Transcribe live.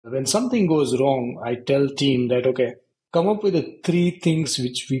When something goes wrong, I tell team that, okay, come up with the three things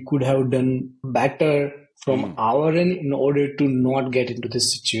which we could have done better from Mm, our end in order to not get into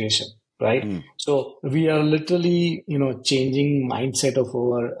this situation, right? mm, So we are literally, changing mindset of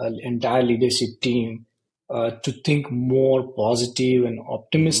our entire leadership team to think more positive and hmm.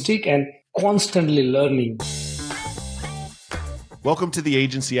 optimistic and constantly learning. Welcome to the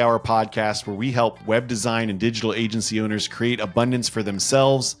Agency Hour podcast, where we help web design and digital agency owners create abundance for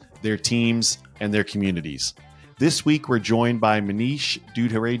themselves, their teams, and their communities. This week, we're joined by Manish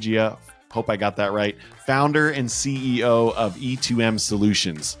Dudharejia, hope I got that right, founder and CEO of E2M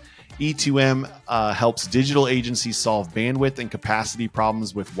Solutions. E2M helps digital agencies solve bandwidth and capacity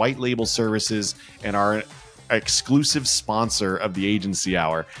problems with white label services and our exclusive sponsor of the Agency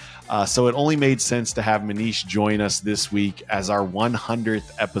Hour. So it only made sense to have Manish join us this week as our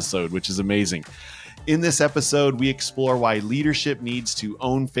 100th episode, which is amazing. In this episode, we explore why leadership needs to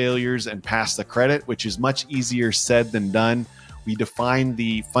own failures and pass the credit, which is much easier said than done. We define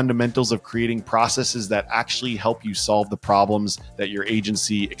the fundamentals of creating processes that actually help you solve the problems that your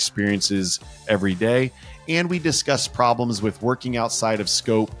agency experiences every day. And we discuss problems with working outside of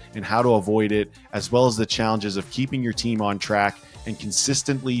scope and how to avoid it, as well as the challenges of keeping your team on track and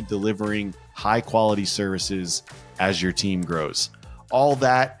consistently delivering high quality services as your team grows. All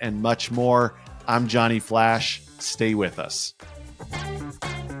that and much more. I'm Johnny Flash. Stay with us.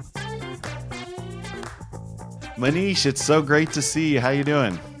 Manish, it's so great to see you. How you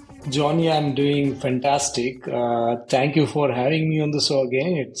doing? Johnny, I'm doing fantastic. Thank you for having me on the show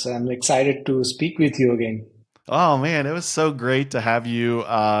again. I'm excited to speak with you again. Oh man, it was so great to have you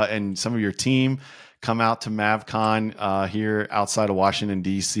and some of your team come out to MavCon here outside of Washington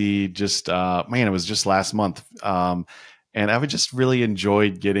D.C. Just man, it was just last month, and I just really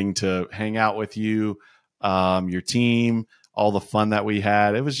enjoyed getting to hang out with you, your team, all the fun that we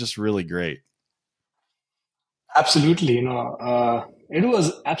had. It was just really great. Absolutely, it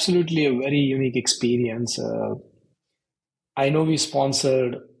was absolutely a very unique experience. I know we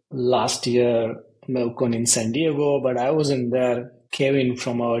sponsored last year Melcon in San Diego, but I wasn't there. Kevin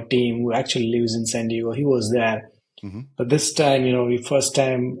from our team, who actually lives in San Diego, he was there. Mm-hmm. But this time,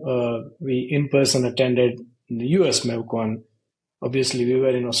 we in person attended the US Melcon. Obviously, we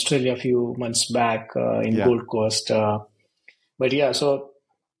were in Australia a few months back in Yeah. Gold Coast. But yeah, so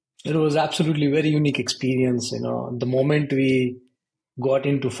it was absolutely very unique experience. The moment we got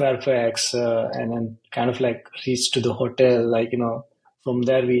into Fairfax and then kind of like reached to the hotel, from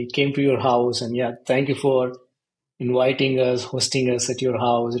there we came to your house. And yeah, thank you for inviting us, hosting us at your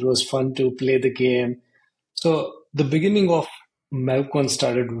house. It was fun to play the game. So the beginning of Melcon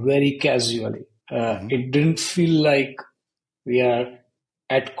started very casually. Mm-hmm. It didn't feel like we are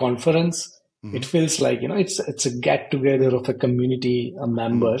at conference. Mm-hmm. It feels like it's a get together of a community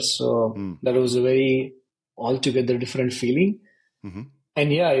members. So Mm-hmm. that was a very altogether different feeling. Mm-hmm.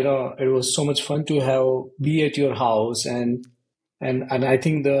 And yeah, it was so much fun to have be at your house, and I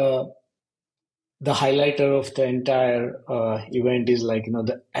think the highlighter of the entire event is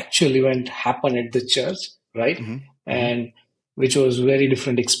the actual event happened at the church, right? Mm-hmm. Mm-hmm. And which was very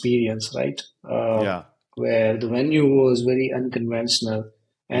different experience, right? Yeah. Where the venue was very unconventional,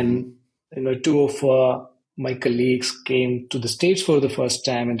 Mm-hmm. and two of my colleagues came to the States for the first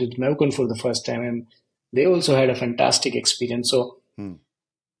time and to Melbourne for the first time, and they also had a fantastic experience. So Mm.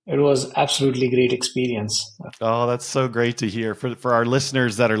 it was absolutely great experience. Oh, that's so great to hear. For our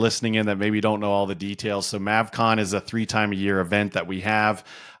listeners that are listening in that maybe don't know all the details, so MavCon is a 3-time-a-year event that we have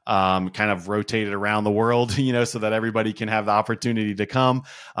kind of rotated around the world, so that everybody can have the opportunity to come.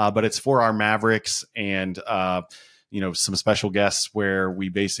 But it's for our Mavericks and some special guests where we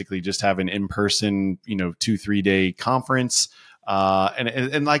basically just have an in-person, 2-3 day conference.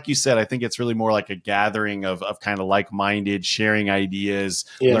 And like you said, I think it's really more like a gathering of kind of like-minded, sharing ideas,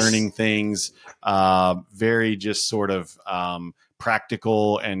 Yes. learning things, very just sort of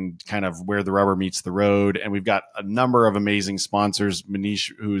practical and kind of where the rubber meets the road. And we've got a number of amazing sponsors,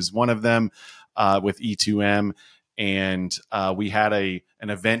 Manish, who's one of them with E2M. And we had an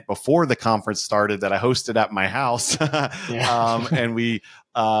event before the conference started that I hosted at my house. Yeah. And we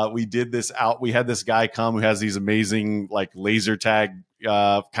did this out. We had this guy come who has these amazing like laser tag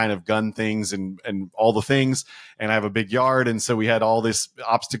kind of gun things and all the things. And I have a big yard. And so we had all these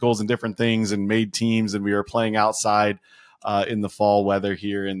obstacles and different things and made teams, and we were playing outside in the fall weather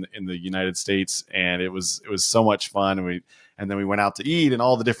here in the United States. And it was so much fun. And then we went out to eat and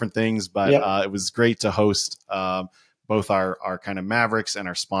all the different things, but Yep. it was great to host both our kind of Mavericks and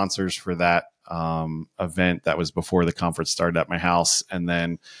our sponsors for that event that was before the conference started at my house. And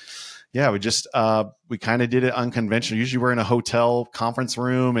then yeah, we kind of did it unconventional. Usually we're in a hotel conference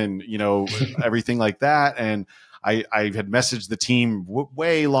room and, everything like that. And I had messaged the team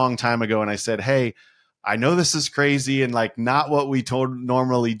way long time ago. And I said, hey, I know this is crazy and like not what we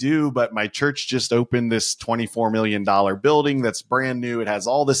normally do, but my church just opened this $24 million building that's brand new. It has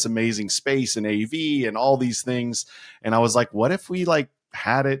all this amazing space and AV and all these things. And I was like, what if we like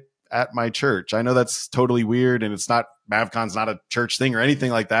had it at my church? I know that's totally weird and it's not, MavCon's not a church thing or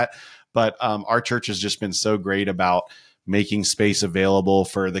anything like that. But our church has just been so great about making space available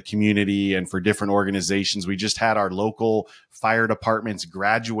for the community and for different organizations. We just had our local fire department's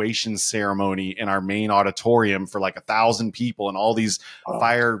graduation ceremony in our main auditorium for like 1,000 people and all these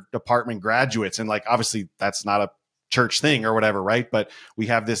fire department graduates. And like, obviously that's not a church thing or whatever, right? But we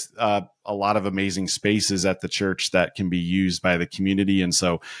have this, a lot of amazing spaces at the church that can be used by the community. And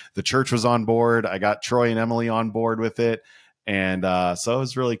so the church was on board. I got Troy and Emily on board with it. And so it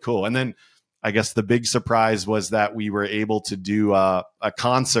was really cool. And then I guess the big surprise was that we were able to do a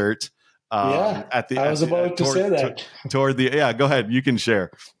concert. I was about to say that. Toward the, go ahead. You can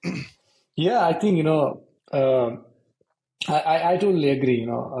share. Yeah, I think, I totally agree.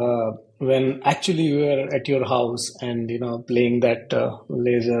 When actually we were at your house and, playing that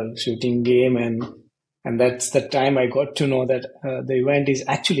laser shooting game. And that's the time I got to know that the event is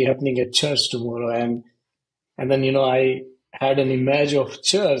actually happening at church tomorrow. And then, I had an image of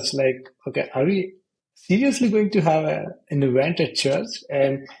church, like, okay, are we seriously going to have an event at church?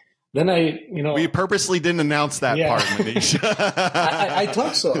 And then we purposely didn't announce that part, Manish. I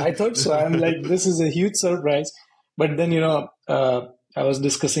thought so. I'm like, this is a huge surprise. But then, I was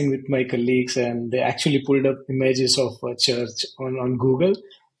discussing with my colleagues and they actually pulled up images of a church on Google.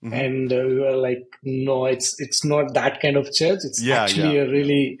 Mm-hmm. And we were like, no, it's not that kind of church. It's actually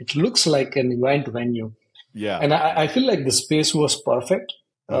it looks like an event venue. Yeah. And I feel like the space was perfect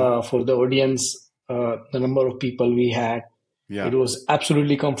for the audience, the number of people we had. Yeah. It was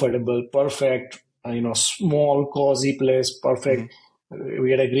absolutely comfortable, perfect, small, cozy place, perfect. Mm-hmm.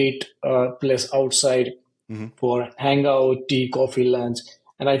 We had a great place outside for hangout, tea, coffee, lunch.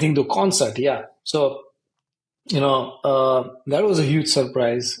 And I think the concert, So, that was a huge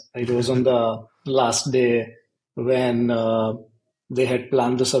surprise. It was on the last day when they had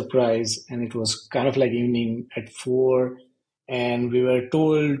planned the surprise, and it was kind of like evening at 4, and we were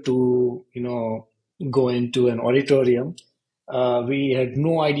told to, go into an auditorium. We had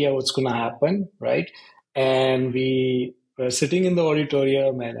no idea what's going to happen, right? And we were sitting in the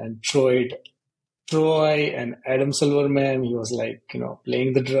auditorium, and Troy and Adam Silverman, he was like,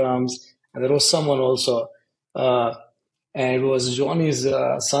 playing the drums, and there was someone also, and it was Johnny's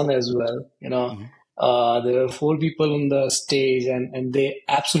son as well, Mm-hmm. There were 4 people on the stage and they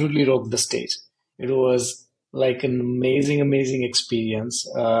absolutely rocked the stage. It was like an amazing experience.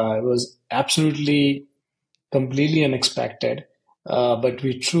 It was absolutely completely unexpected, but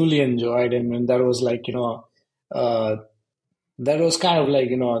we truly enjoyed it. And that was like, that was kind of like,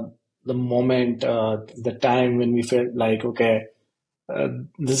 the moment, the time when we felt like, okay,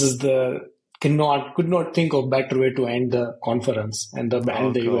 this is could not think of better way to end the conference and the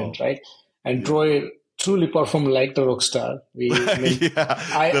event, right? And Troy truly performed like the rock star. The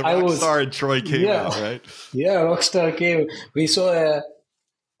rock star and Troy came out, right? Yeah, Rockstar came. We saw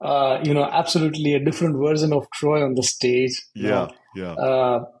absolutely a different version of Troy on the stage. In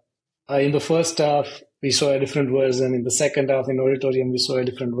the first half, we saw a different version. In the second half, in auditorium, we saw a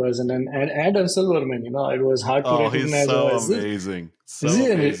different version. And Adam Silverman, it was hard to recognize. He's so amazing. So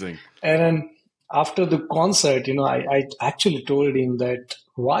amazing. And then after the concert, I actually told him that,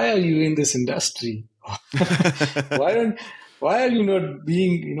 why are you in this industry? Why are you not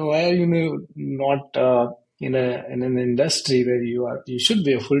being, why are you not in an industry where you should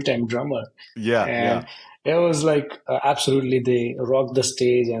be a full-time drummer? Yeah. And it was like, absolutely, they rocked the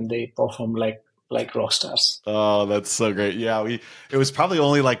stage and they performed like rock stars. Oh, that's so great. Yeah, it was probably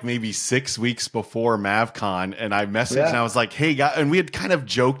only like maybe 6 weeks before MavCon, and I messaged and I was like, hey, guys, and we had kind of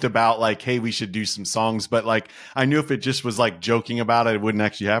joked about like, hey, we should do some songs, but like I knew if it just was like joking about it, it wouldn't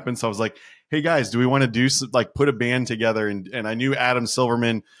actually happen. So I was like, hey guys, do we want to do put a band together? And I knew Adam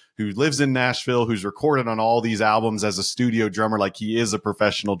Silverman, who lives in Nashville, who's recorded on all these albums as a studio drummer, like he is a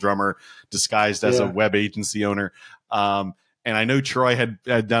professional drummer disguised as a web agency owner. And I know Troy had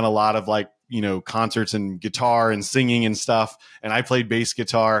done a lot of concerts and guitar and singing and stuff. And I played bass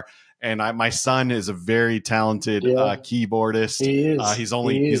guitar. And my son is a very talented keyboardist. He is. He's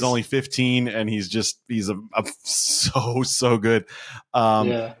only 15, and he's so good.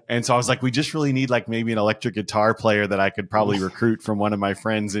 And so I was like, we just really need maybe an electric guitar player that I could probably recruit from one of my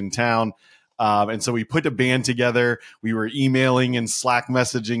friends in town. And so we put a band together. We were emailing and Slack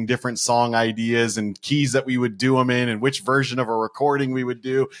messaging different song ideas and keys that we would do them in and which version of a recording we would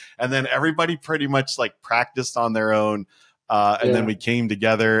do. And then everybody pretty much like practiced on their own. And then we came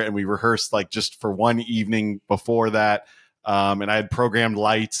together and we rehearsed like just for one evening before that. And I had programmed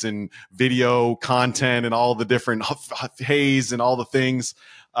lights and video content and all the different haze and all the things.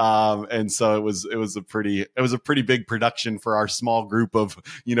 And so it was a pretty big production for our small group of,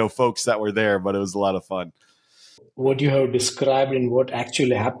 folks that were there, but it was a lot of fun. What you have described and what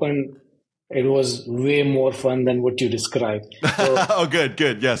actually happened, it was way more fun than what you described. So, oh,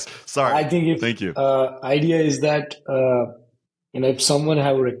 good. Yes. Sorry. I think thank you. Idea is that, if someone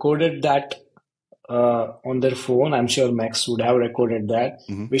have recorded that, on their phone, I'm sure Max would have recorded that.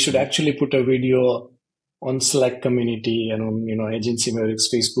 Mm-hmm. We should actually put a video on Slack community and on, Agency Mavericks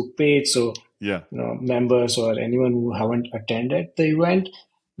Facebook page. So, members or anyone who haven't attended the event,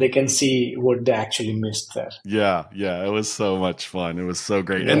 they can see what they actually missed there. Yeah. It was so much fun. It was so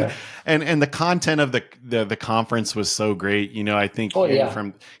great. Yeah. And the content of the conference was so great. I think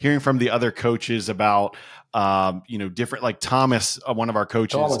hearing from the other coaches about, different, like Thomas, one of our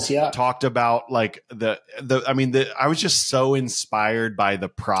coaches, talked about like I was just so inspired by the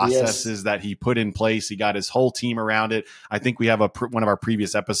processes that he put in place. He got his whole team around it. I think we have one of our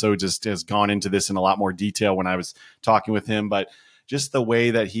previous episodes has gone into this in a lot more detail when I was talking with him, but just the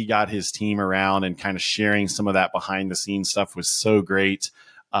way that he got his team around and kind of sharing some of that behind the scenes stuff was so great.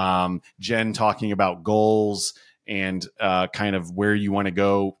 Jen talking about goals and kind of where you want to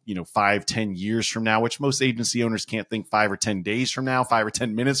go, 5-10 years from now, which most agency owners can't think 5 or 10 days from now, 5 or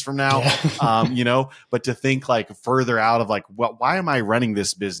 10 minutes from now, but to think like further out of like, why am I running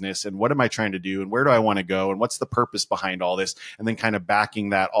this business and what am I trying to do and where do I want to go and what's the purpose behind all this? And then kind of backing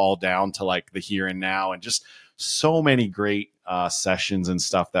that all down to like the here and now, and just so many great sessions and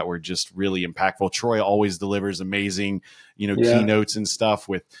stuff that were just really impactful. Troy always delivers amazing, keynotes and stuff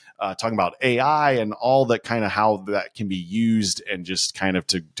with talking about AI and all that, kind of how that can be used and just kind of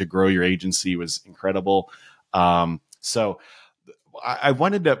to grow your agency was incredible. So I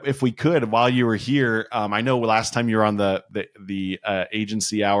wanted to, if we could, while you were here, I know last time you were on the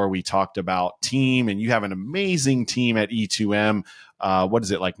agency hour, we talked about team, and you have an amazing team at E2M. What is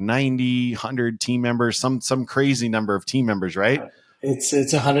it, like 90, 100 team members, some crazy number of team members, right? It's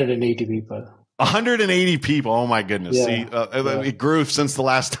 180 people. 180 people. Oh my goodness. Yeah. See, it grew since the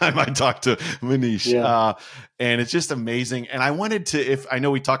last time I talked to Manish. Yeah. And it's just amazing. And I wanted to, I know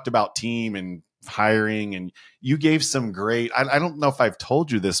we talked about team and hiring, and you gave some great, I don't know if I've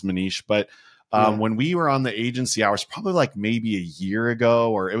told you this, Manish, but when we were on the agency hours, probably like maybe a year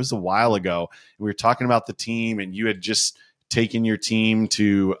ago, or it was a while ago, we were talking about the team, and you had just taken your team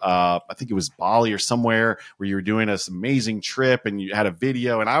to, I think it was Bali or somewhere, where you were doing this amazing trip and you had a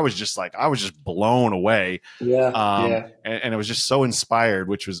video, and I was just blown away. And it was just so inspired,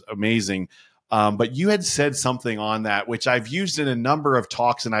 which was amazing. But you had said something on that, which I've used in a number of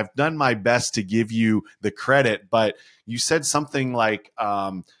talks, and I've done my best to give you the credit, but you said something like,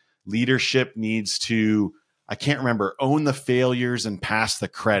 leadership needs to, I can't remember, own the failures and pass the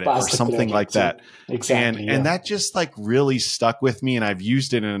credit or something like that. Exactly. And that just like really stuck with me. And I've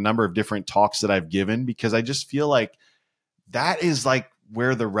used it in a number of different talks that I've given, because I just feel like that is like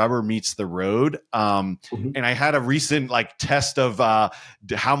where the rubber meets the road. And I had a recent like test of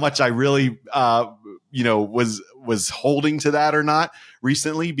how much I really, was holding to that or not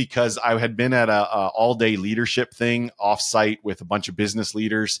recently, because I had been at a all-day leadership thing offsite with a bunch of business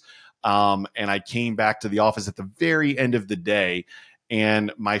leaders. And I came back to the office at the very end of the day,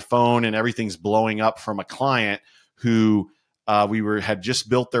 and my phone and everything's blowing up from a client who had just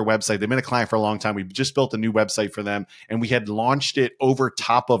built their website. They've been a client for a long time. We just built a new website for them, and we had launched it over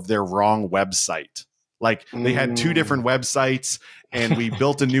top of their wrong website. Like they had two different websites, and we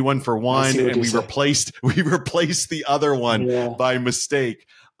built a new one for one, and we replaced the other one by mistake.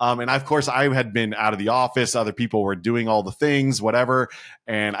 And of course, I had been out of the office. Other people were doing all the things, whatever.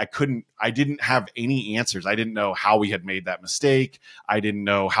 And I didn't have any answers. I didn't know how we had made that mistake. I didn't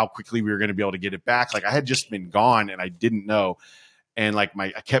know how quickly we were going to be able to get it back. Like I had just been gone, and I didn't know. And like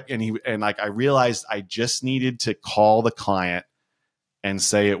I realized I just needed to call the client and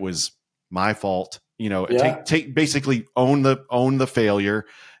say it was my fault. Take basically own the failure,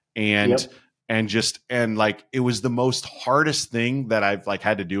 and like it was the most hardest thing that I've like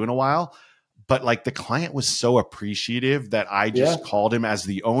had to do in a while. But like the client was so appreciative that I just called him as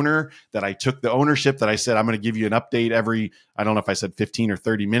the owner, that I took the ownership, that I said, I'm going to give you an update I don't know if I said 15 or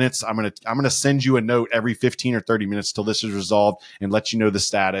 30 minutes. I'm going to send you a note every 15 or 30 minutes till this is resolved and let you know the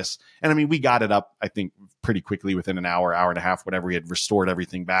status. And I mean, we got it up, I think, pretty quickly within an hour, hour and a half, whatever. We had restored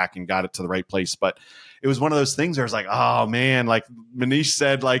everything back and got it to the right place. But it was one of those things where I was like, oh man, like Manish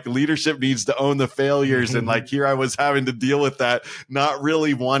said, like leadership needs to own the failures. And like here I was having to deal with that, not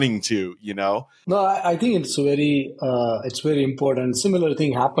really wanting to, you know? No, I think it's very important. Similar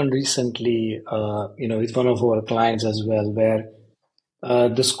thing happened recently, with one of our clients as well, where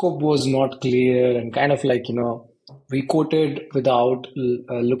the scope was not clear and kind of like, we quoted without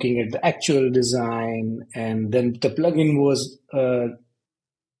looking at the actual design, and then the plugin was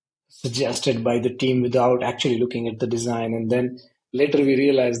suggested by the team without actually looking at the design. And then later we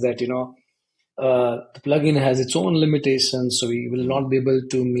realized that, the plugin has its own limitations, so we will not be able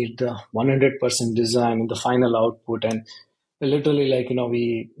to meet the 100% design in the final output. And literally, like,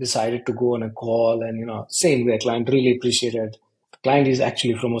 we decided to go on a call, and, same way, client really appreciated. The client is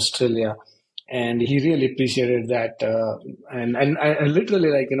actually from Australia, and he really appreciated that. And I literally,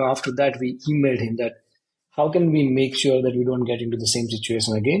 like, after that, we emailed him that how can we make sure that we don't get into the same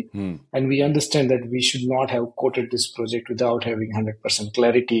situation again? And we understand that we should not have quoted this project without having 100%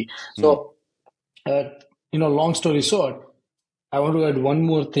 clarity. So, long story short, I want to add one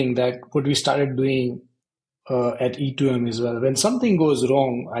more thing, that what we started doing at E2M as well. When something goes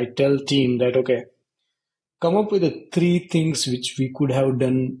wrong, I tell team that, okay, come up with the 3 things which we could have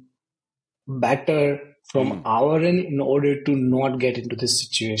done better from our end in order to not get into this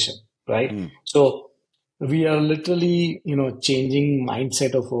situation, right? So we are literally, changing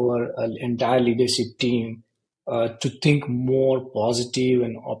mindset of our entire leadership team to think more positive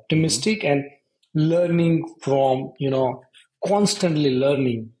and optimistic, and learning from, constantly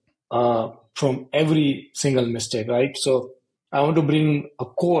learning from every single mistake, right? So I want to bring a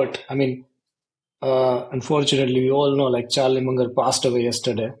quote. I mean, unfortunately, we all know, like, Charlie Munger passed away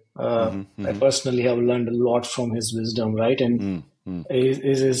yesterday. I personally have learned a lot from his wisdom, right? And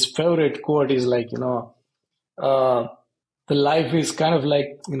his favorite quote is like, the life is kind of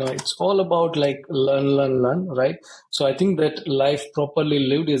like, it's all about like learn, right? So I think that life properly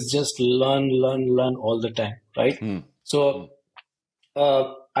lived is just learn all the time, right? So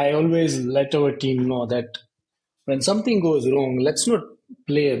I always let our team know that when something goes wrong, let's not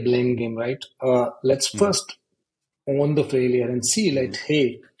play a blame game, right? Let's first own the failure and see, like,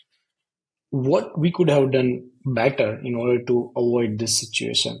 hey, what we could have done better in order to avoid this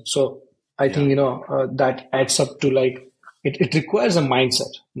situation. So I think, that adds up to, like, it requires a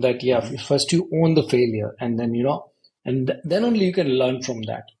mindset that, first you own the failure, and then, then only you can learn from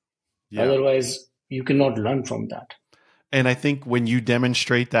that. Otherwise, you cannot learn from that. And I think when you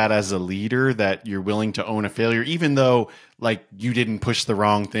demonstrate that as a leader, that you're willing to own a failure, even though like you didn't push the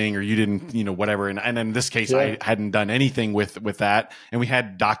wrong thing or you didn't, whatever. And in this case, I hadn't done anything with that. And we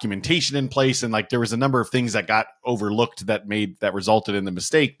had documentation in place, and like there was a number of things that got overlooked that resulted in the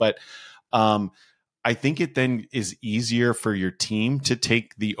mistake. But I think it then is easier for your team to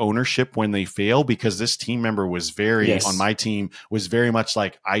take the ownership when they fail, because this team member was on my team was very much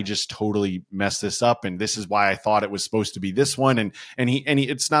like, I just totally messed this up, and this is why I thought it was supposed to be this one. And he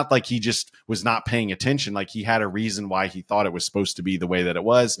it's not like he just was not paying attention. Like he had a reason why he thought it was supposed to be the way that it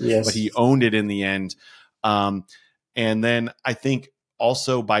was, but he owned it in the end. And then I think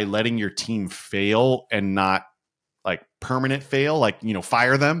also by letting your team fail and not like permanent fail, like,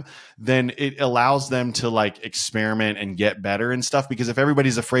 fire them, then it allows them to like experiment and get better and stuff. Because if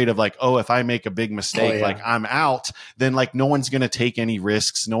everybody's afraid of like, oh, if I make a big mistake, like I'm out, then like no one's going to take any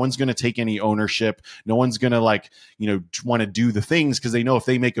risks. No one's going to take any ownership. No one's going to like, want to do the things, because they know if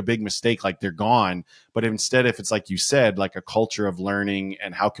they make a big mistake, like they're gone. But instead, if it's like you said, like a culture of learning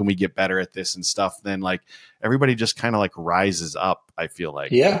and how can we get better at this and stuff, then like everybody just kind of like rises up, I feel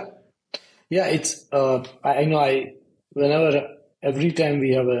like. Yeah, it's I know every time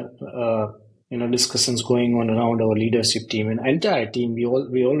we have discussions going on around our leadership team and entire team, we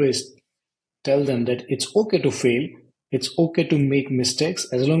always tell them that it's okay to fail, it's okay to make mistakes,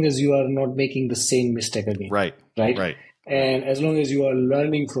 as long as you are not making the same mistake again. Right. And as long as you are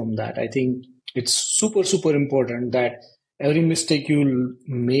learning from that, I think it's super, super important that every mistake you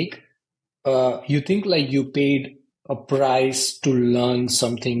make, you think like you paid a price to learn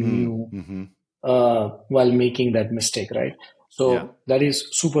something new while making that mistake, right? So that is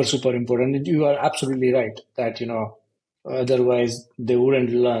super, super important. And you are absolutely right that, otherwise they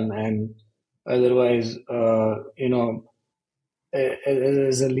wouldn't learn. And otherwise,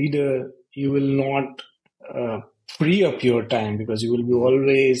 as a leader, you will not free up your time, because you will be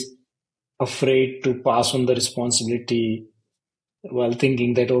always afraid to pass on the responsibility while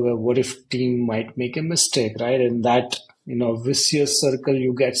thinking that, okay, what if team might make a mistake, right? And that vicious circle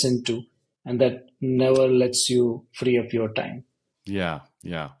you gets into, and that never lets you free up your time. Yeah,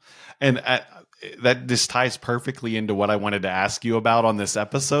 yeah. And that this ties perfectly into what I wanted to ask you about on this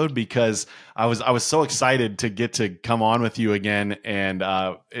episode, because I was so excited to get to come on with you again, and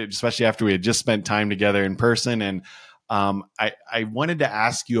especially after we had just spent time together in person. And I wanted to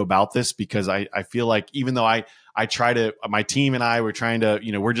ask you about this because I feel like, even though I try to, my team and I were trying to,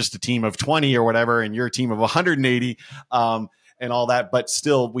 we're just a team of 20 or whatever, and you're a team of 180. And all that, but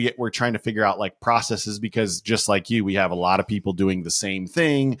still we're trying to figure out like processes, because just like you, we have a lot of people doing the same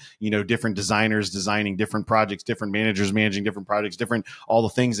thing, different designers designing different projects, different managers managing different projects, different, all the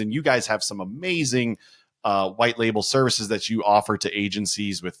things. And you guys have some amazing white label services that you offer to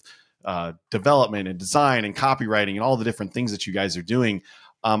agencies with development and design and copywriting and all the different things that you guys are doing.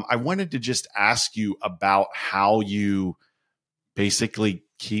 I wanted to just ask you about how you basically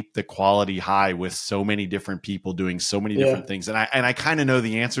keep the quality high with so many different people doing so many different things. And I kind of know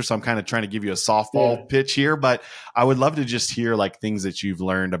the answer, so I'm kind of trying to give you a softball pitch here, but I would love to just hear like things that you've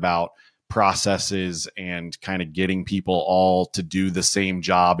learned about processes and kind of getting people all to do the same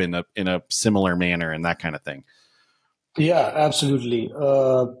job in a similar manner and that kind of thing. Yeah, absolutely.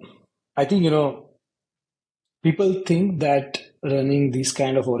 I think, people think that running this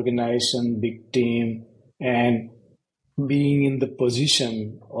kind of organization, big team, and being in the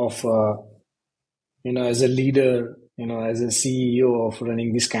position of, as a leader, as a CEO of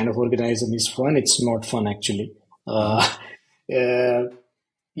running this kind of organization is fun. It's not fun, actually.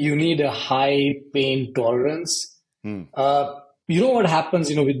 You need a high pain tolerance. What happens,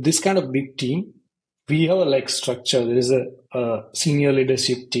 with this kind of big team, we have a like structure. There is a senior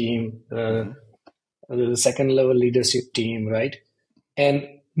leadership team, the second level leadership team, right? And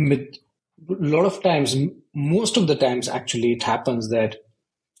a lot of times, most of the times, actually, it happens that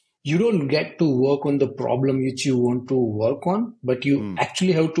you don't get to work on the problem which you want to work on, but you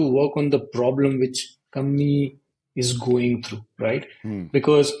actually have to work on the problem which company is going through, right?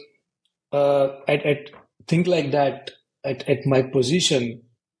 Because at think like that, at my position,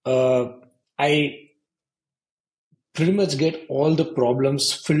 I pretty much get all the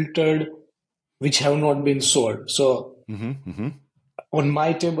problems filtered which have not been solved. So on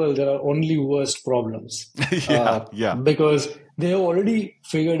my table, there are only worst problems. Because they have already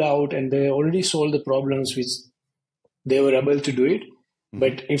figured out and they already solved the problems which they were able to do it.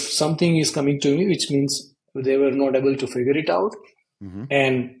 But if something is coming to me, which means they were not able to figure it out,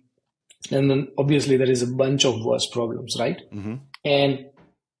 and then obviously there is a bunch of worst problems, right? And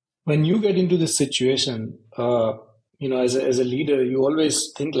when you get into this situation, as a leader, you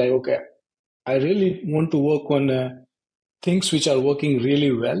always think like, okay, I really want to work on things which are working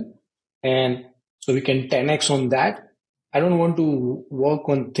really well, and so we can 10x on that. I don't want to work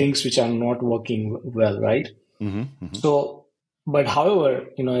on things which are not working well, right? So, but however,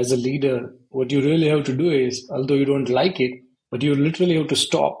 as a leader, what you really have to do is, although you don't like it, but you literally have to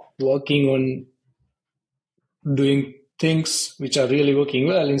stop working on doing things which are really working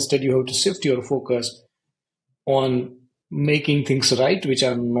well. Instead, you have to shift your focus on making things right, which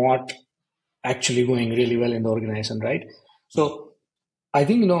are not actually going really well in the organization, right? So I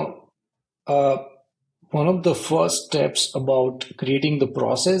think, one of the first steps about creating the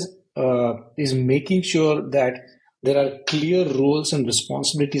process is making sure that there are clear roles and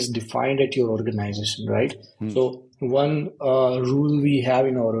responsibilities defined at your organization, right? So one rule we have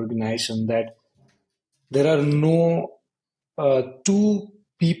in our organization that there are no two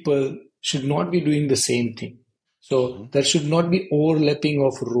people should not be doing the same thing. So there should not be overlapping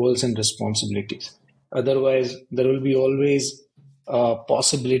of roles and responsibilities. Otherwise, there will be always a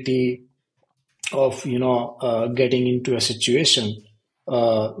possibility of getting into a situation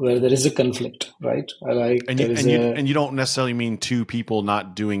where there is a conflict, right? And you don't necessarily mean two people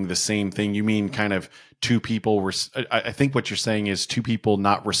not doing the same thing. You mean kind of two people. I think what you're saying is two people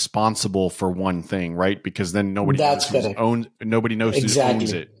not responsible for one thing, right? Because then nobody knows who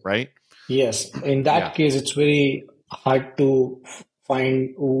owns it, right? Yes. In that case, it's very hard to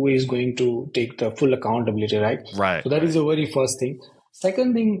find who is going to take the full accountability, right? Right. So that is the very first thing.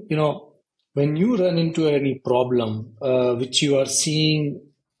 Second thing, when you run into any problem, which you are seeing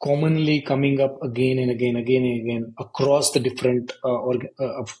commonly coming up again and again across the different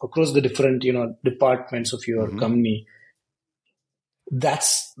departments of your company,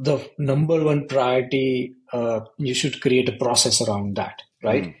 that's the number one priority. You should create a process around that,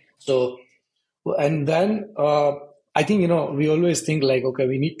 right? So, and then I think we always think like, okay,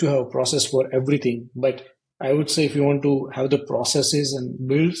 we need to have a process for everything, but I would say if you want to have the processes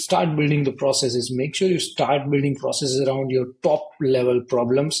and start building the processes, make sure you start building processes around your top level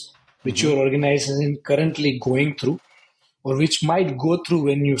problems, which your organization is currently going through. or which might go through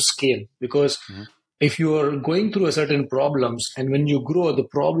when you scale. Because Mm-hmm. if you are going through a certain problems, and when you grow, the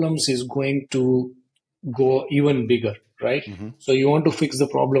problems is going to go even bigger, right? Mm-hmm. So you want to fix the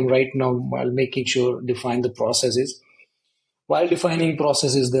problem right now while making sure define the processes. While defining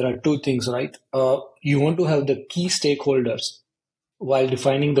processes, there are two things, right? You want to have the key stakeholders while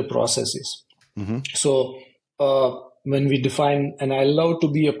defining the processes. Mm-hmm. So when we define, and I love to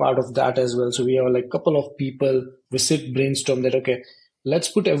be a part of that as well. So we have like a couple of people, we sit, brainstorm that, okay, let's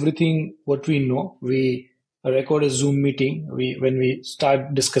put everything what we know. We record a Zoom meeting. When we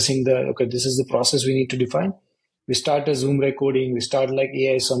start discussing okay, this is the process we need to define. We start a Zoom recording. We start like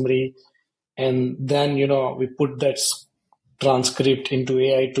AI summary, and then we put that transcript into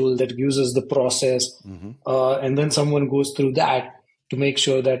AI tool that gives us the process, Mm-hmm. and then someone goes through that to make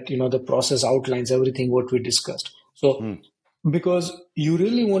sure that the process outlines everything what we discussed. So Mm. because you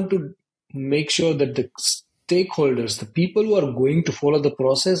really want to make sure that the stakeholders, the people who are going to follow the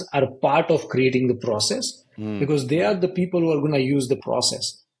process, are part of creating the process, Mm. because they are the people who are going to use the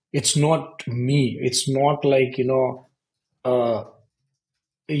process. It's not me. It's not like uh,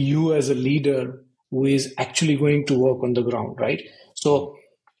 you as a leader who is actually going to work on the ground, right? Mm. So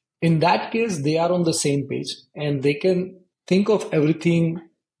in that case, they are on the same page, and they can think of everything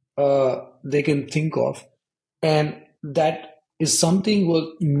they can think of, and that is something what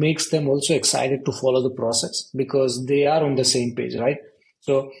makes them also excited to follow the process, because they are on the same page, right?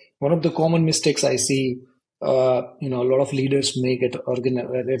 So one of the common mistakes I see, a lot of leaders make at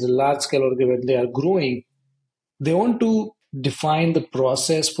at a large scale when they are growing, they want to define the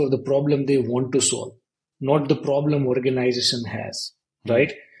process for the problem they want to solve, not the problem organization has, Mm.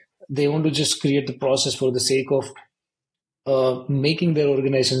 right? They want to just create the process for the sake of making their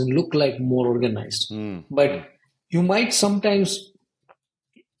organization look like more organized. Mm. But you might sometimes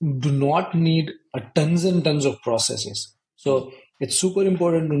do not need a tons and tons of processes. Mm. So it's super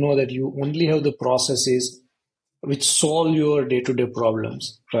important to know that you only have the processes which solve your day-to-day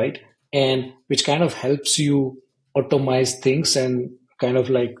problems, right? And which kind of helps you automate things, and kind of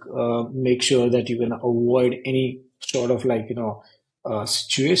like make sure that you can avoid any sort of like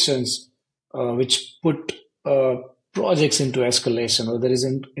situations which put projects into escalation, or there is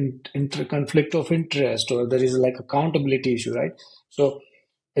an conflict of interest, or there is like accountability issue, right? So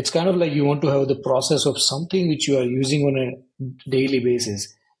it's kind of like you want to have the process of something which you are using on a daily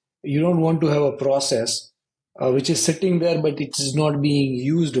basis. You don't want to have a process which is sitting there but it is not being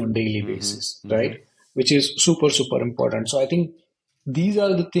used on daily Mm-hmm. basis, Mm-hmm. right? Which is super super important. So I think these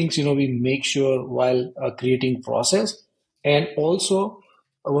are the things we make sure while creating process. And also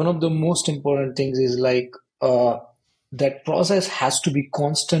one of the most important things is like that process has to be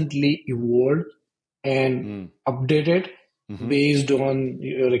constantly evolved and Mm. updated Mm-hmm. based on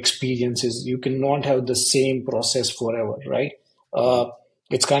your experiences. You cannot have the same process forever, right? Mm-hmm.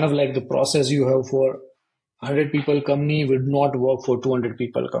 It's kind of like the process you have for 100 people company would not work for 200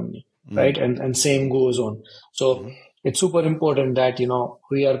 people company, Mm. right? And same goes on. So Mm-hmm. it's super important that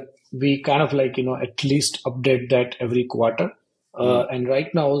we kind of like at least update that every quarter. Mm. And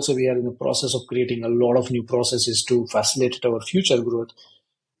right now also we are in the process of creating a lot of new processes to facilitate our future growth.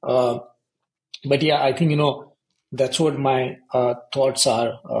 uh, but yeah, I think that's what my thoughts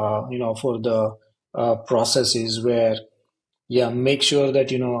are. For the processes where, yeah, make sure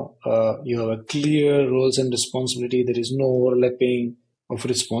that you have a clear roles and responsibility. There is no overlapping of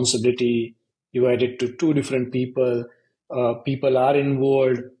responsibility. You add it to two different people. People are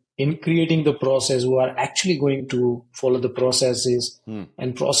involved in creating the process who are actually going to follow the processes. Mm.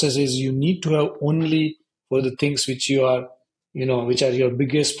 And processes you need to have only for the things which you are which are your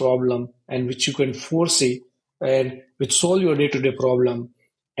biggest problem, and which you can foresee, and which solve your day-to-day problem,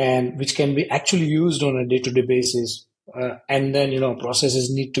 and which can be actually used on a day-to-day basis. And then processes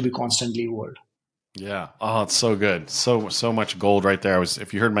need to be constantly evolved. Yeah. Oh, it's so good. So much gold right there.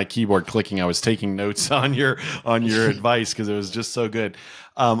 If you heard my keyboard clicking, I was taking notes on your advice because it was just so good.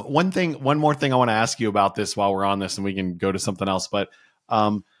 One more thing I want to ask you about this while we're on this, and we can go to something else. But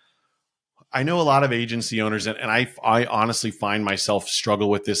I know a lot of agency owners, and I honestly find myself struggle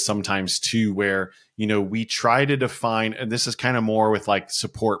with this sometimes too, where, we try to define, and this is kind of more with like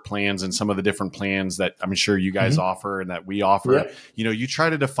support plans and some of the different plans that I'm sure you guys Mm-hmm. offer and that we offer. Yep. You try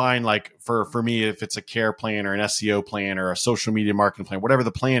to define, like for me, if it's a care plan or an SEO plan or a social media marketing plan, whatever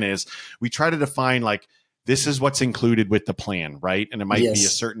the plan is, we try to define like, this is what's included with the plan, right? And it might be a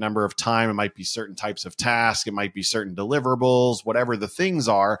Yes. certain number of time. It might be certain types of tasks. It might be certain deliverables, whatever the things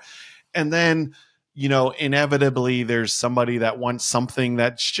are. And then, inevitably there's somebody that wants something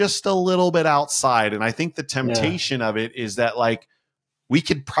that's just a little bit outside. And I think the Yeah. temptation of it is that, like, we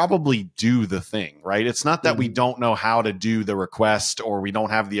could probably do the thing, right? It's not that we don't know how to do the request or we don't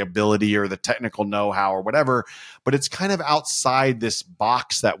have the ability or the technical know-how or whatever, but it's kind of outside this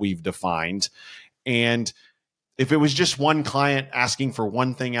box that we've defined. And if it was just one client asking for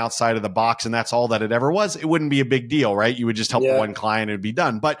one thing outside of the box and that's all that it ever was, it wouldn't be a big deal, right? You would just help the one client and it'd be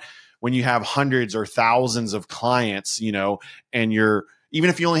done. But when you have hundreds or thousands of clients, and even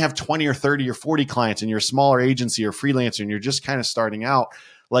if you only have 20 or 30 or 40 clients and you're a smaller agency or freelancer and you're just kind of starting out,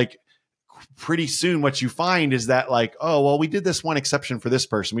 like pretty soon what you find is that like, oh, well, we did this one exception for this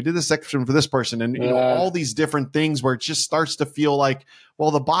person. We did this exception for this person. And, all these different things where it just starts to feel like,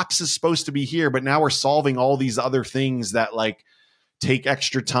 well, the box is supposed to be here, but now we're solving all these other things that like take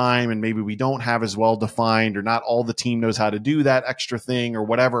extra time and maybe we don't have as well defined or not all the team knows how to do that extra thing or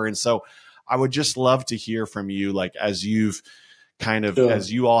whatever. And so I would just love to hear from you, like as you've kind of,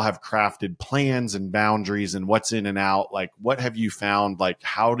 as you all have crafted plans and boundaries and what's in and out, like what have you found? Like,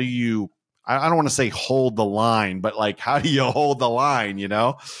 how do you, I don't want to say hold the line, but like, how do you hold the line,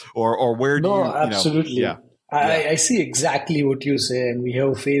 or where do you, absolutely. I see exactly what you say. And we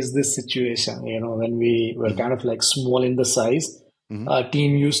have faced this situation, when we were kind of like small in the size. Our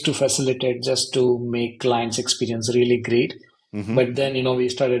team used to facilitate just to make clients' experience really great. But then, we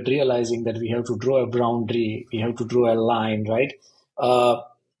started realizing that we have to draw a boundary, we have to draw a line, right?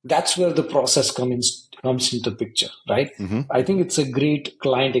 That's where the process comes into picture, right? I think it's a great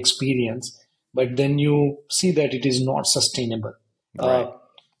client experience, but then you see that it is not sustainable. Right.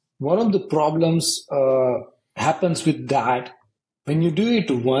 One of the problems happens with that, when you do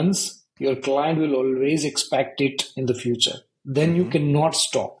it once, your client will always expect it in the future. Then you cannot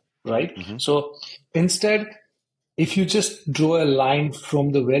stop, right? So instead, if you just draw a line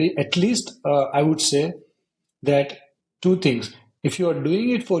from at least I would say that two things. If you are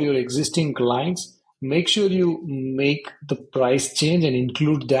doing it for your existing clients, make sure you make the price change and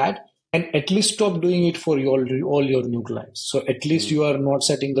include that, and at least stop doing it for all your new clients. So at least you are not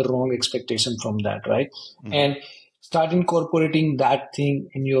setting the wrong expectation from that, right? And start incorporating that thing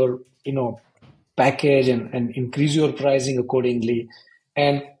in your, package and increase your pricing accordingly.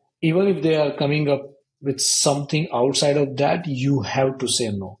 And even if they are coming up with something outside of that, you have to say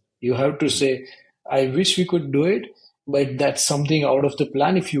no. You have to say, I wish we could do it, but that's something out of the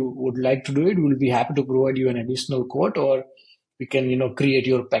plan. If you would like to do it, we'll be happy to provide you an additional quote, or we can, create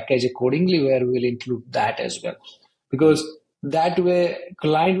your package accordingly where we'll include that as well. Because that way,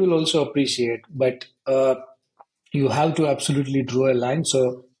 client will also appreciate, but you have to absolutely draw a line.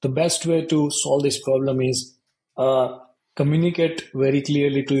 So the best way to solve this problem is communicate very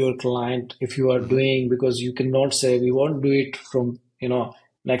clearly to your client if you are doing, because you cannot say we won't do it from,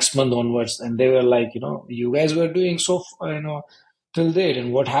 next month onwards. And they were like, you guys were doing so, till date,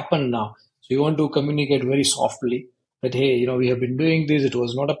 and what happened now? So you want to communicate very softly that, hey, we have been doing this. It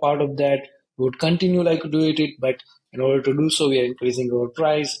was not a part of that. We would continue like to do it, but in order to do so, we are increasing our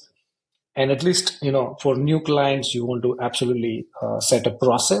price. And at least, for new clients, you want to absolutely set a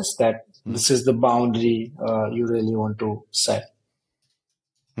process that this is the boundary you really want to set.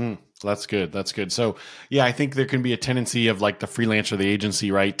 That's good. That's good. So, yeah, I think there can be a tendency of like the freelancer, the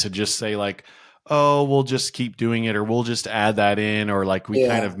agency, right, to just say like, oh, we'll just keep doing it, or we'll just add that in, or like we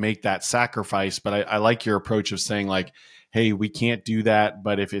kind of make that sacrifice. But I like your approach of saying like, hey, we can't do that,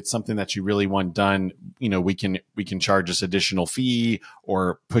 but if it's something that you really want done, we can charge this additional fee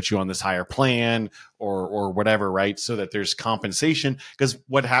or put you on this higher plan or whatever, right? So that there's compensation, because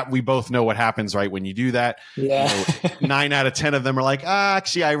we both know what happens, right? When you do that, 9 out of 10 of them are like,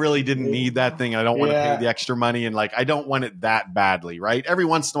 actually, I really didn't need that thing. I don't want to pay the extra money. And like, I don't want it that badly, right? Every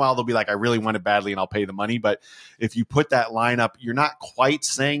once in a while, they'll be like, I really want it badly and I'll pay the money. But if you put that line up, you're not quite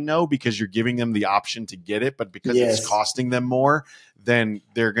saying no because you're giving them the option to get it, but because it's costing them more, then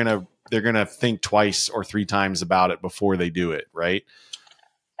they're going to think twice or three times about it before they do it. Right.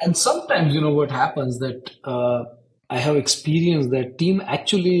 And sometimes, what happens that I have experienced that team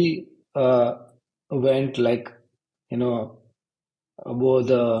actually went like, above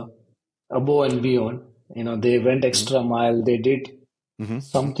and beyond. They went extra mile. They did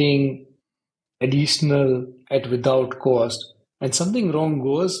something additional without cost, and something wrong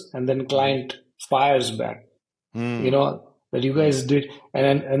goes, and then client fires back. That you guys did,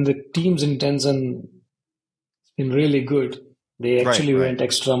 and the team's intention has been really good. They actually went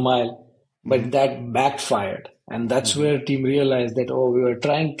extra mile, but that backfired. And that's where team realized that, we were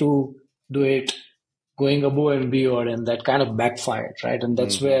trying to do it going above and beyond, and that kind of backfired, right? And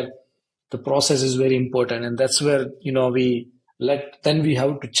that's where the process is very important. And that's where, we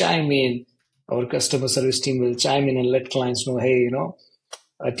have to chime in. Our customer service team will chime in and let clients know, hey,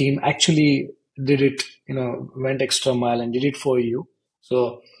 a team actually did it, went extra mile and did it for you.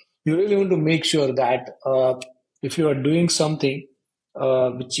 So you really want to make sure that if you are doing something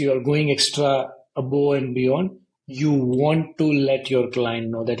which you are going extra above and beyond, you want to let your client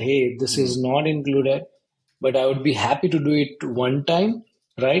know that, hey, this Mm. is not included, but I would be happy to do it one time,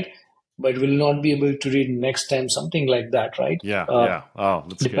 right? But will not be able to do it next time, something like that, right? Yeah, yeah. Oh,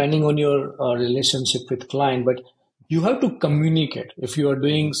 that's good. Depending on your relationship with client, but you have to communicate if you are Hmm.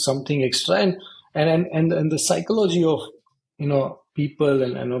 doing something extra. And the psychology of people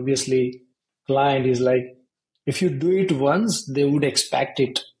and obviously client is like, if you do it once, they would expect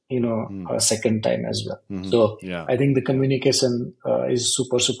it Mm. a second time as well. Hmm. So Yeah. I think the communication is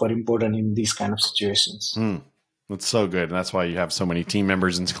super important in these kind of situations. Hmm. That's so good. And that's why you have so many team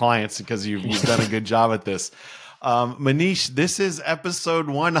members and clients, because you've done a good job at this. Manish, this is episode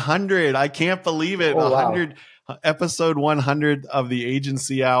 100. I can't believe it. Oh, wow. Episode 100 of the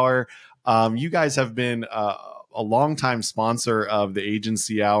Agency Hour. You guys have been a longtime sponsor of the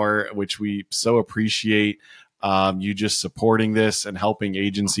Agency Hour, which we so appreciate. You just supporting this and helping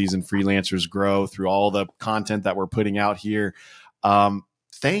agencies and freelancers grow through all the content that we're putting out here.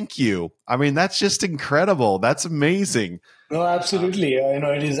 Thank you. I mean, that's just incredible. That's amazing. No, absolutely.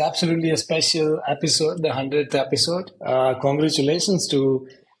 It is absolutely a special episode, the 100th episode. Congratulations to,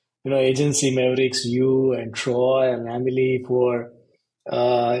 Agency Mavericks, you and Troy and Emily for,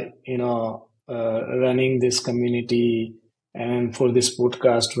 running this community and for this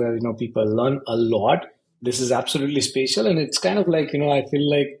podcast where, people learn a lot. This is absolutely special. And it's kind of like, I feel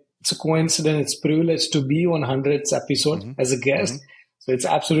like it's a coincidence, it's privilege to be on 100th episode Hmm. as a Hmm. guest. So it's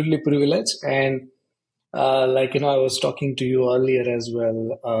absolutely privilege. And I was talking to you earlier as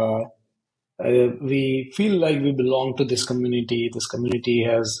well. We feel like we belong to this community. This community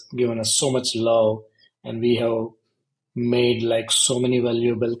has given us so much love, and we have made like so many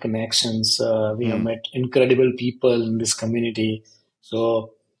valuable connections. We have Hmm. met incredible people in this community.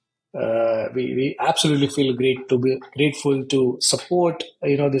 So we absolutely feel great to be grateful to support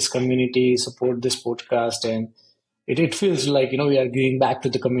this community, support this podcast, and it feels like we are giving back to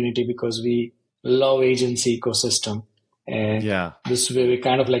the community because we love agency ecosystem, and Yeah. this way we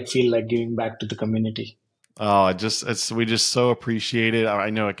kind of like feel like giving back to the community. Oh, we just so appreciate it. I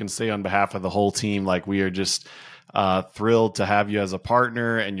know I can say on behalf of the whole team, like we are just thrilled to have you as a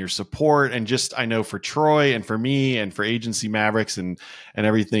partner and your support. And just, I know for Troy and for me and for Agency Mavericks and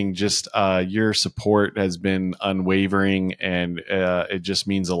everything, just your support has been unwavering, and it just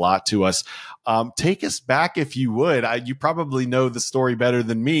means a lot to us. Take us back, if you would. You probably know the story better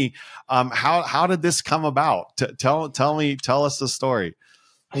than me. How did this come about? Tell us the story.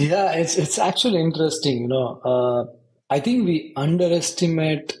 Yeah, it's actually interesting. I think we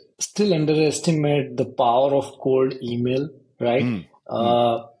still underestimate the power of cold email, right? Mm, mm,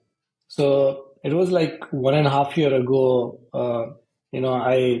 Uh, so it was like 1.5 year ago.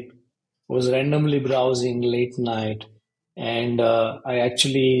 I was randomly browsing late night, and I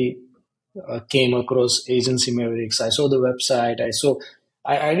actually came across Agency Mavericks. I saw the website.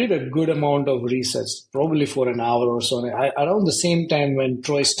 I did a good amount of research, probably for an hour or so. And around the same time when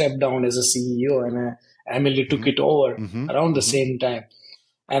Troy stepped down as a CEO and Emily took mm, it over, mm, around the mm, same time.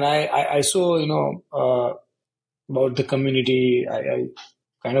 And I saw, about the community. I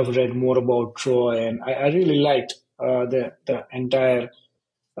kind of read more about Troy, and I really liked the entire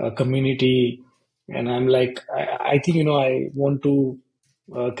community. And I'm like, I think, I want to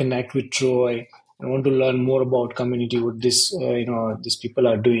connect with Troy. I want to learn more about community, what these people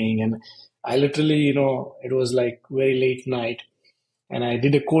are doing. And I literally, it was like very late night, and I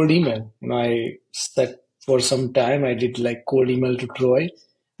did a cold email. I set for some time. I did like cold email to Troy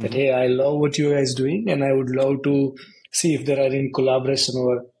that, mm. hey, I love what you guys doing, and I would love to see if there are any collaboration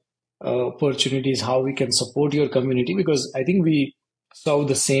or opportunities how we can support your community, because I think we serve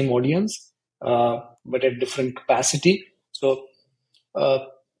the same audience, but at different capacity. So uh,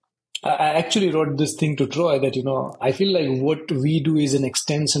 I actually wrote this thing to Troy that, I feel like what we do is an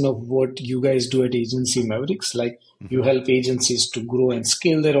extension of what you guys do at Agency Mavericks. Like, you Mhm. help agencies to grow and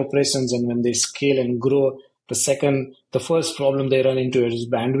scale their operations. And when they scale and grow, the first problem they run into is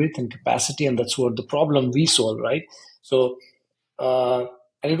bandwidth and capacity. And that's what the problem we solve, right? So, uh,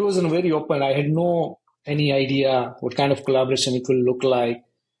 and it wasn't very open. I had no any idea what kind of collaboration it will look like,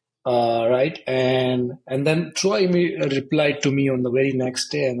 right? And then Troy replied to me on the very next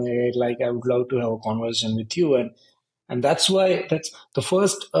day, and I would love to have a conversation with you, and that's the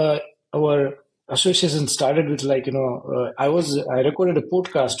first our association started with, like, I recorded a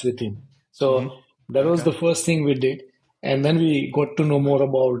podcast with him, Mhm. so that was Okay. the first thing we did, and then we got to know more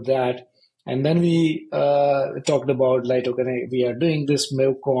about that, and then we talked about, like, okay, we are doing this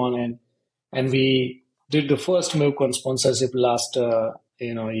MevCon, and we did the first MevCon sponsorship last year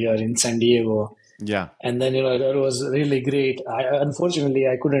in San Diego. Yeah. And then, that was really great. Unfortunately,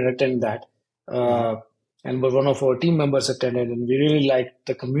 I couldn't attend that. But one of our team members attended, and we really liked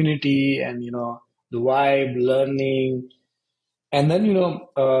the community and, the vibe, learning. And then,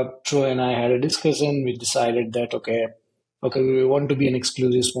 Troy and I had a discussion. We decided that, okay, we want to be an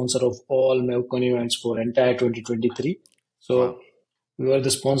exclusive sponsor of all MevCon events for entire 2023. So we were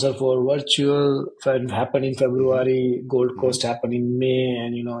the sponsor for virtual, happened in February, Gold Coast happened in May,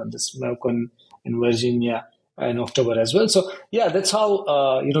 and, this MevCon in Virginia in October as well. So yeah, that's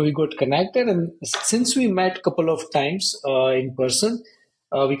how, we got connected. And since we met a couple of times in person,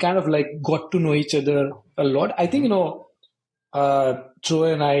 we kind of like got to know each other a lot. I think,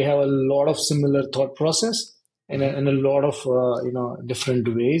 Troy and I have a lot of similar thought process in a lot of, different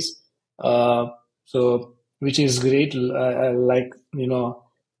ways. So, which is great. I like,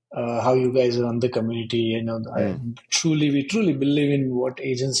 how you guys run the community. We truly believe in what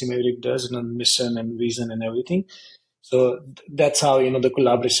Agency Maverick does, mission and vision and everything. So that's how, the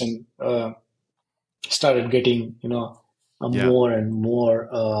collaboration started getting, more and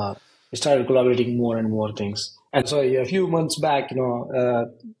more. We started collaborating more and more things. And so a few months back,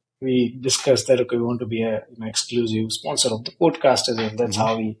 we discussed that, okay, we want to be an exclusive sponsor of the podcast, and that's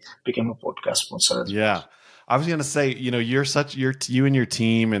how we became a podcast sponsor. Yeah. I was going to say, you and your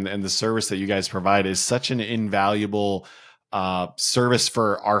team and the service that you guys provide is such an invaluable service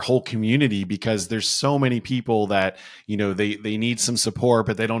for our whole community, because there's so many people that, they need some support,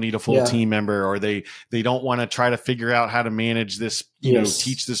 but they don't need a full team member, or they don't want to try to figure out how to manage this,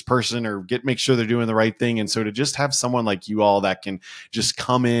 teach this person or make sure they're doing the right thing. And so to just have someone like you all that can just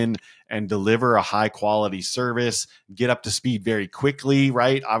come in and deliver a high quality service, get up to speed very quickly,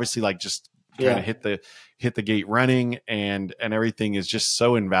 right? Obviously, like just kind of hit the gate running, and everything is just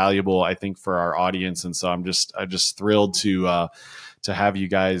so invaluable, I think, for our audience. And so I'm just thrilled to have you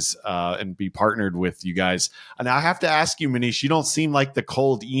guys and be partnered with you guys. And I have to ask you, Manish, you don't seem like the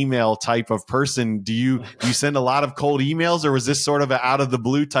cold email type of person. Do you send a lot of cold emails, or was this sort of an out of the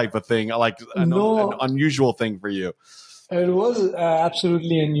blue type of thing, like an unusual thing for you? It was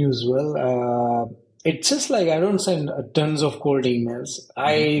absolutely unusual. It's just like I don't send tons of cold emails.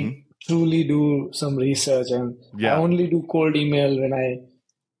 I truly do some research, and I only do cold email when I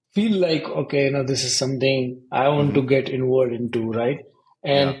feel like, okay, this is something I want to get involved into, right?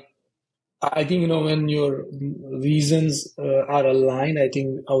 And I think, when your reasons are aligned, I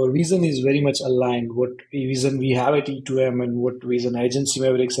think our vision is very much aligned. What vision we have at E2M and what vision Agency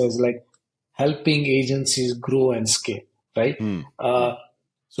Mavericks has, like helping agencies grow and scale, right?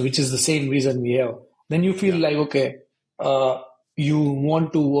 So which is the same vision we have. Then you feel like, okay, you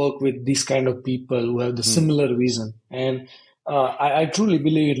want to work with these kind of people who have the similar vision. And I truly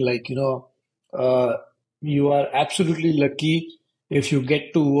believe it, like, you are absolutely lucky if you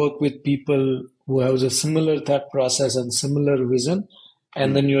get to work with people who have a similar thought process and similar vision.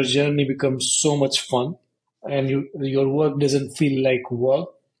 And then your journey becomes so much fun, and your work doesn't feel like work.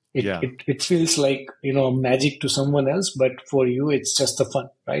 It feels like, magic to someone else, but for you, it's just the fun,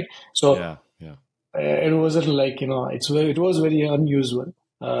 right? So it wasn't like, it was very unusual.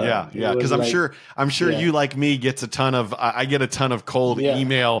 Because I'm sure you, like me, gets a ton of I get a ton of cold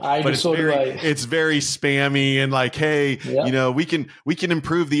email, but it's very spammy and like, hey, we can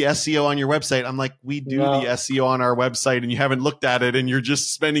improve the SEO on your website. I'm like, we do the SEO on our website, and you haven't looked at it, and you're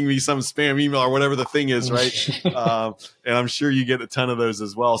just sending me some spam email or whatever the thing is, right? And I'm sure you get a ton of those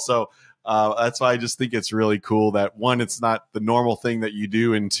as well. So that's why I just think it's really cool that, one, it's not the normal thing that you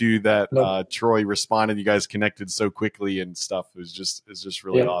do, and two, that Troy responded, you guys connected so quickly and stuff. It's just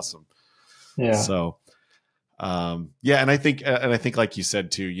really awesome. Yeah. So, and I think like you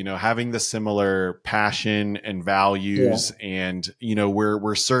said too, having the similar passion and values, and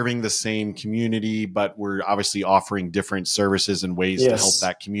we're serving the same community, but we're obviously offering different services and ways to help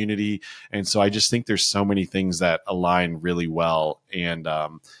that community. And so I just think there's so many things that align really well, and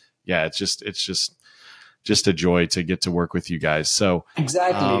it's just a joy to get to work with you guys. So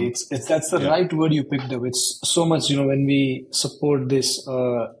exactly, that's the right word you picked up. It's so much, when we support this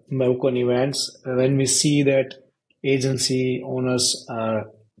MevCon events, when we see that agency owners are,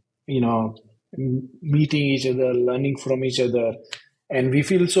 meeting each other, learning from each other, and we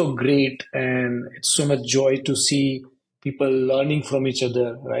feel so great, and it's so much joy to see people learning from each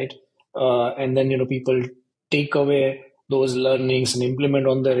other, right? And then people take away those learnings and implement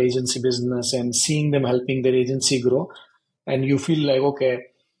on their agency business, and seeing them helping their agency grow. And you feel like, okay,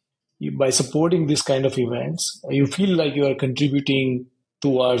 by supporting this kind of events, you feel like you are contributing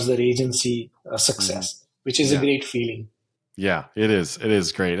towards their agency success, which is a great feeling. Yeah, it is. It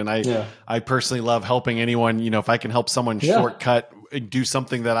is great. And I personally love helping anyone, if I can help someone shortcut, do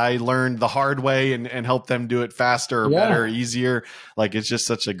something that I learned the hard way and help them do it faster or better, easier. Like, it's just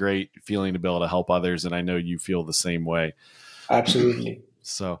such a great feeling to be able to help others. And I know you feel the same way. Absolutely.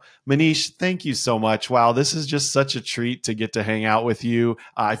 So, Manish, thank you so much. Wow, this is just such a treat to get to hang out with you.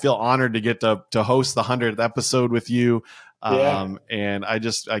 I feel honored to get to host the 100th episode with you. And I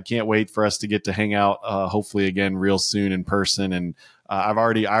can't wait for us to get to hang out, hopefully again real soon in person. And I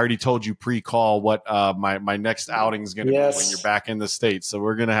already told you pre-call what my next outing is going to be when you're back in the States. So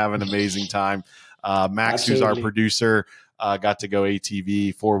we're going to have an amazing time. Max, who's our producer, got to go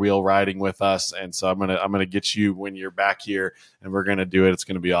ATV 4-wheel riding with us, and so I'm gonna get you when you're back here, and we're gonna do it. It's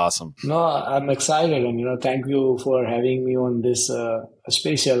gonna be awesome. No, I'm excited, and thank you for having me on this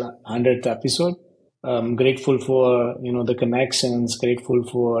special 100th episode. I'm grateful for the connections. Grateful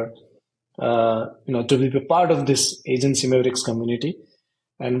for to be a part of this Agency Mavericks community,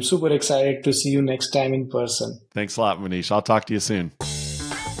 and I'm super excited to see you next time in person. Thanks a lot, Manish. I'll talk to you soon.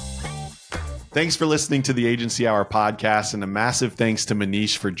 Thanks for listening to the Agency Hour podcast, and a massive thanks to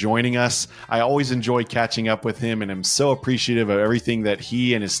Manish for joining us. I always enjoy catching up with him, and I'm so appreciative of everything that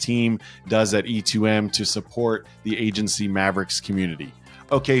he and his team does at E2M to support the Agency Mavericks community.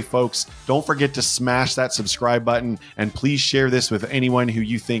 Okay, folks, don't forget to smash that subscribe button, and please share this with anyone who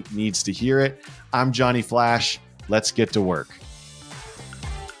you think needs to hear it. I'm Johnny Flash. Let's get to work.